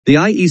The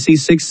IEC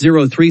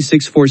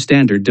 60364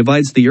 standard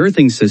divides the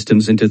earthing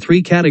systems into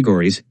three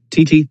categories,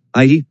 TT,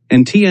 IE,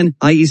 and TN.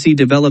 IEC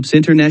develops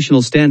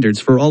international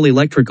standards for all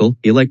electrical,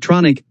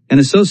 electronic,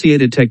 and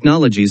associated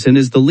technologies and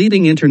is the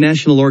leading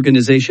international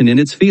organization in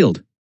its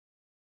field.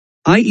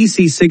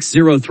 IEC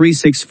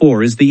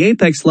 60364 is the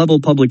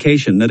apex-level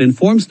publication that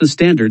informs the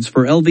standards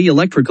for LV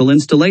electrical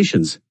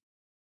installations.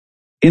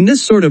 In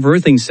this sort of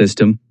earthing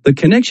system, the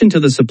connection to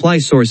the supply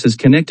source is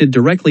connected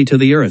directly to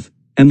the earth,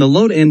 and the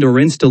load end or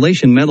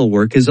installation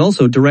metalwork is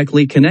also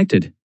directly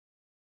connected.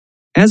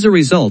 As a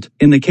result,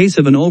 in the case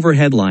of an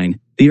overhead line,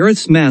 the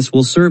earth's mass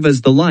will serve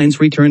as the line's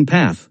return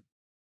path.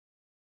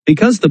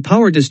 Because the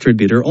power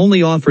distributor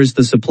only offers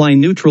the supply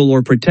neutral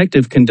or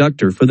protective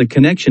conductor for the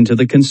connection to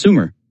the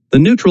consumer, the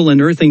neutral and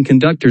earthing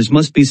conductors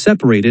must be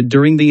separated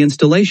during the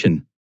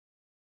installation.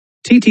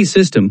 TT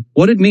system,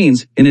 what it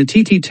means, in a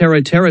TT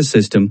Terra Terra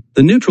system,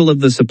 the neutral of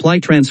the supply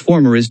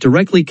transformer is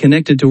directly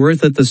connected to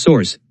earth at the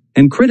source,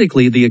 and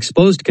critically the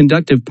exposed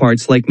conductive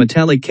parts like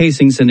metallic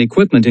casings and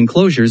equipment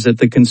enclosures at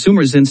the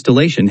consumer's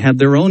installation have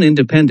their own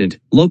independent,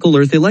 local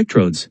earth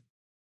electrodes.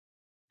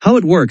 How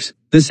it works,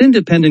 this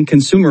independent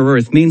consumer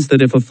earth means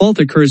that if a fault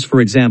occurs,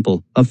 for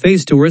example, a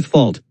phase-to-earth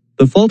fault,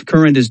 the fault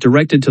current is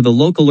directed to the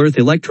local earth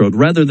electrode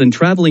rather than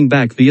traveling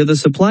back via the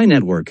supply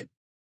network.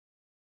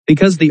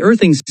 Because the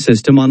earthing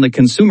system on the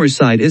consumer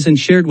side isn't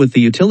shared with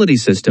the utility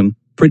system,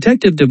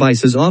 protective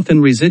devices,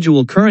 often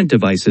residual current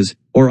devices,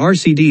 or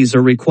RCDs,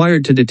 are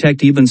required to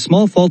detect even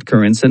small fault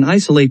currents and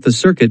isolate the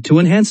circuit to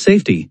enhance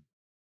safety.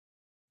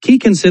 Key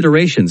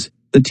considerations: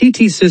 the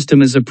TT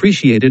system is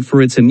appreciated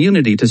for its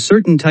immunity to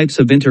certain types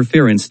of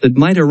interference that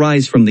might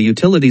arise from the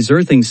utility's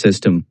earthing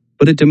system,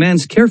 but it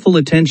demands careful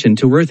attention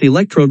to earth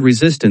electrode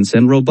resistance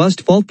and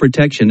robust fault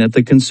protection at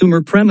the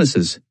consumer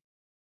premises.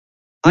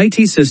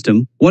 IT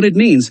system, what it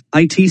means,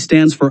 IT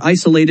stands for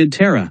Isolated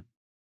Terra.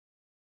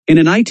 In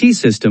an IT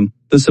system,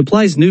 the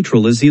supply's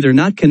neutral is either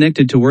not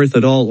connected to earth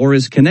at all or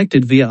is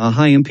connected via a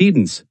high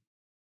impedance.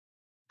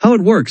 How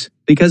it works: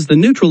 because the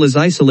neutral is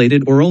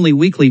isolated or only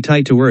weakly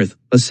tied to earth,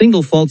 a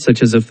single fault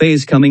such as a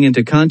phase coming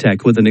into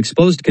contact with an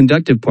exposed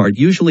conductive part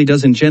usually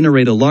doesn't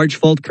generate a large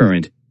fault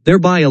current,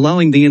 thereby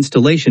allowing the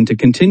installation to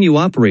continue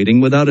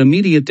operating without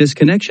immediate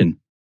disconnection.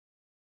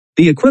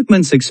 The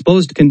equipment's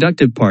exposed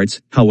conductive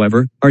parts,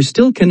 however, are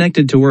still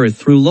connected to earth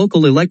through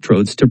local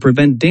electrodes to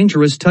prevent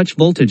dangerous touch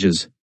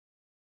voltages.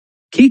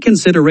 Key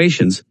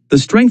considerations: the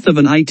strength of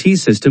an IT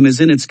system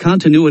is in its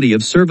continuity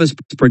of service,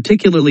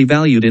 particularly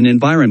valued in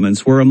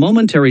environments where a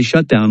momentary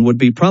shutdown would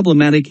be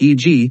problematic,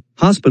 e.g.,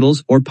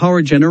 hospitals or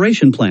power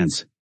generation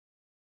plants.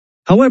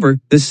 However,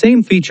 this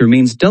same feature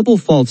means double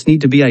faults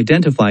need to be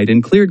identified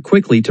and cleared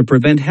quickly to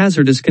prevent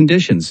hazardous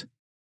conditions.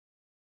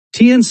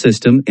 TN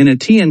system: in a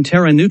TN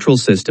Terra neutral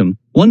system,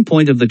 one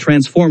point of the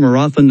transformer,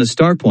 often the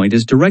star point,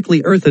 is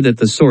directly earthed at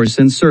the source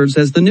and serves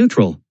as the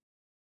neutral.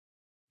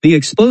 The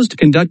exposed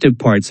conductive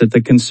parts at the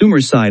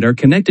consumer side are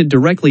connected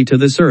directly to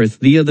this earth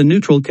via the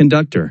neutral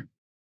conductor.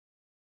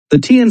 The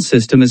TN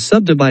system is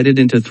subdivided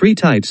into three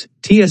types: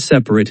 TS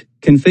separate,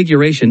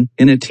 configuration.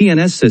 In a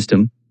TNS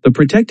system, the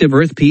protective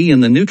earth P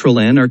and the neutral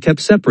N are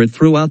kept separate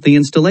throughout the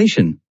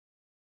installation.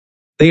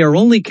 They are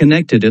only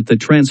connected at the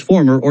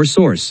transformer or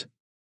source.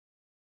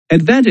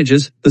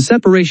 Advantages: the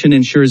separation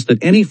ensures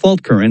that any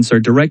fault currents are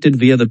directed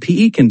via the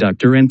PE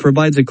conductor and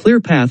provides a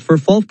clear path for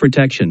fault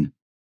protection.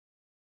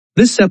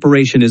 This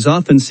separation is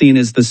often seen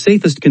as the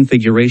safest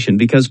configuration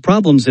because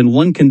problems in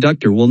one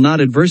conductor will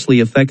not adversely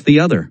affect the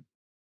other.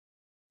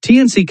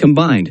 TNC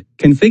combined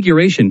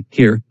configuration: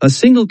 here, a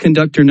single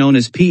conductor known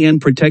as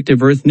PN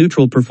protective earth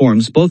neutral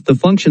performs both the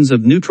functions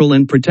of neutral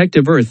and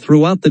protective earth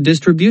throughout the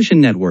distribution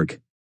network.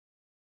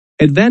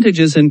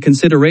 Advantages and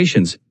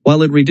considerations: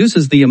 while it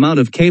reduces the amount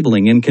of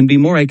cabling and can be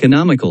more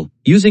economical,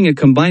 using a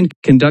combined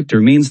conductor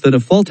means that a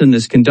fault in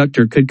this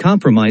conductor could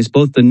compromise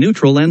both the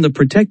neutral and the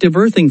protective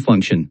earthing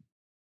function.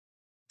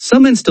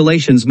 Some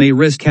installations may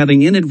risk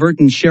having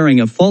inadvertent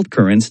sharing of fault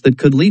currents that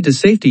could lead to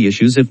safety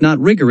issues if not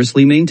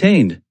rigorously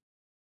maintained.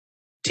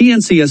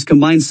 TNCS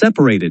combined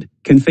separated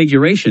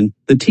configuration: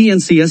 the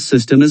TNCS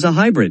system is a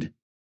hybrid.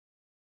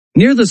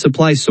 Near the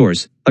supply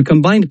source, a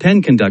combined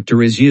PEN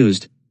conductor is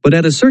used, but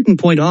at a certain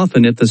point,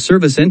 often at the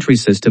service entry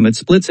system, it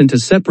splits into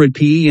separate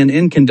PE and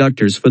N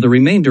conductors for the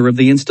remainder of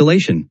the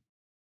installation.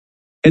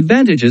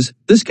 Advantages: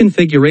 this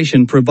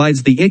configuration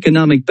provides the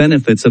economic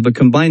benefits of a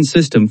combined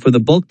system for the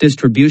bulk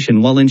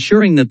distribution while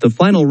ensuring that the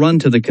final run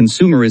to the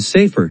consumer is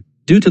safer,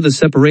 due to the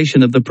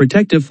separation of the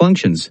protective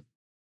functions.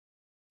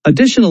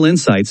 Additional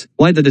insights: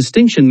 why the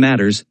distinction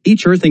matters.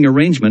 Each earthing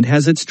arrangement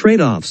has its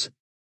trade-offs.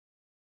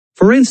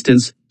 For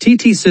instance,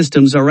 TT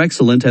systems are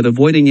excellent at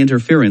avoiding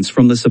interference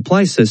from the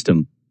supply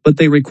system, but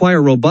they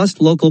require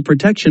robust local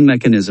protection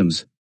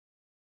mechanisms.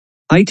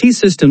 IT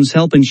systems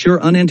help ensure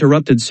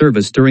uninterrupted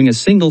service during a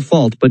single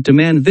fault but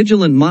demand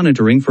vigilant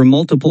monitoring for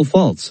multiple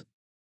faults.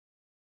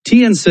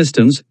 TN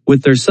systems,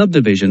 with their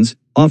subdivisions,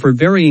 offer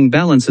varying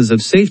balances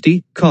of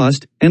safety,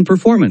 cost, and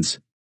performance.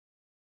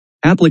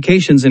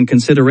 Applications and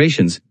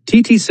considerations.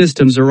 TT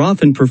systems are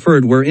often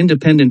preferred where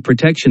independent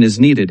protection is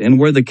needed and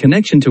where the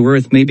connection to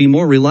Earth may be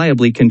more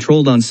reliably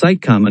controlled on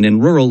site, common in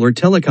rural or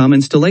telecom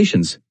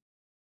installations.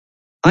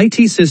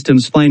 IT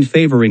systems find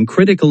favor in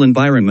critical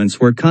environments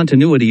where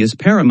continuity is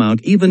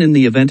paramount even in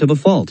the event of a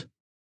fault.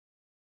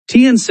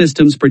 TN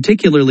systems,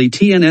 particularly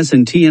TNS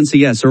and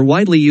TNCS, are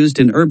widely used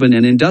in urban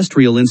and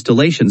industrial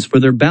installations for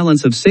their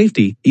balance of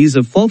safety, ease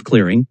of fault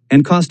clearing,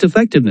 and cost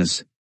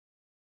effectiveness.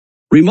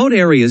 Remote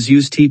areas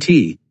use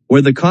TT,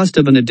 where the cost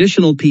of an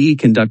additional PE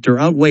conductor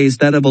outweighs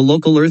that of a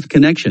local earth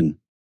connection.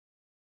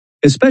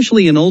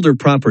 Especially in older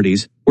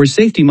properties, where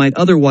safety might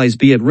otherwise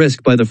be at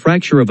risk by the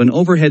fracture of an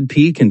overhead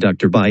PE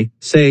conductor by,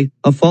 say,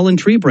 a fallen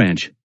tree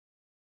branch.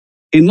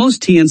 In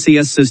most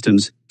TNCS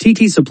systems,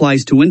 TT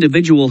supplies to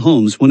individual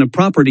homes when a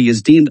property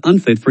is deemed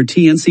unfit for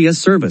TNCS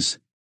service.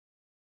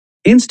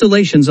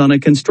 Installations on a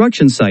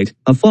construction site,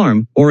 a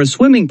farm, or a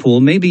swimming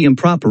pool may be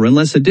improper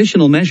unless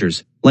additional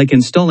measures, like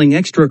installing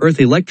extra earth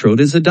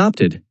electrode, is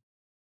adopted.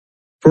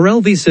 For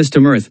LV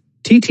system earth,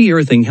 TT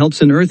earthing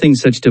helps in earthing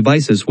such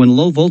devices when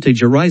low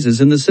voltage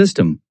arises in the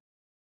system.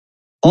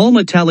 All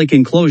metallic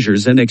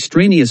enclosures and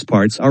extraneous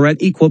parts are at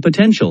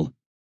equipotential.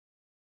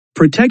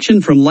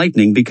 Protection from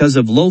lightning because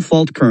of low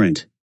fault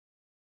current.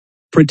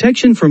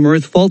 Protection from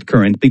earth fault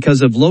current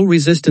because of low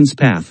resistance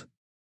path.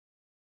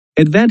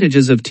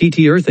 Advantages of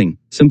TT earthing: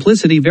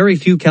 simplicity, very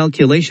few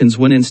calculations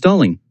when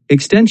installing,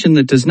 extension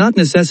that does not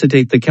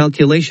necessitate the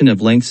calculation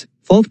of lengths,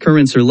 fault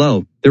currents are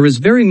low, there is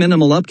very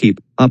minimal upkeep,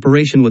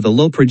 operation with a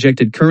low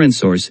projected current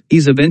source,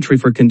 ease of entry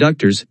for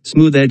conductors,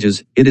 smooth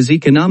edges, it is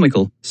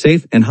economical,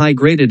 safe and high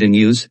graded in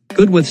use,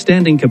 good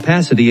withstanding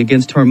capacity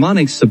against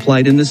harmonics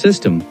supplied in the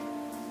system.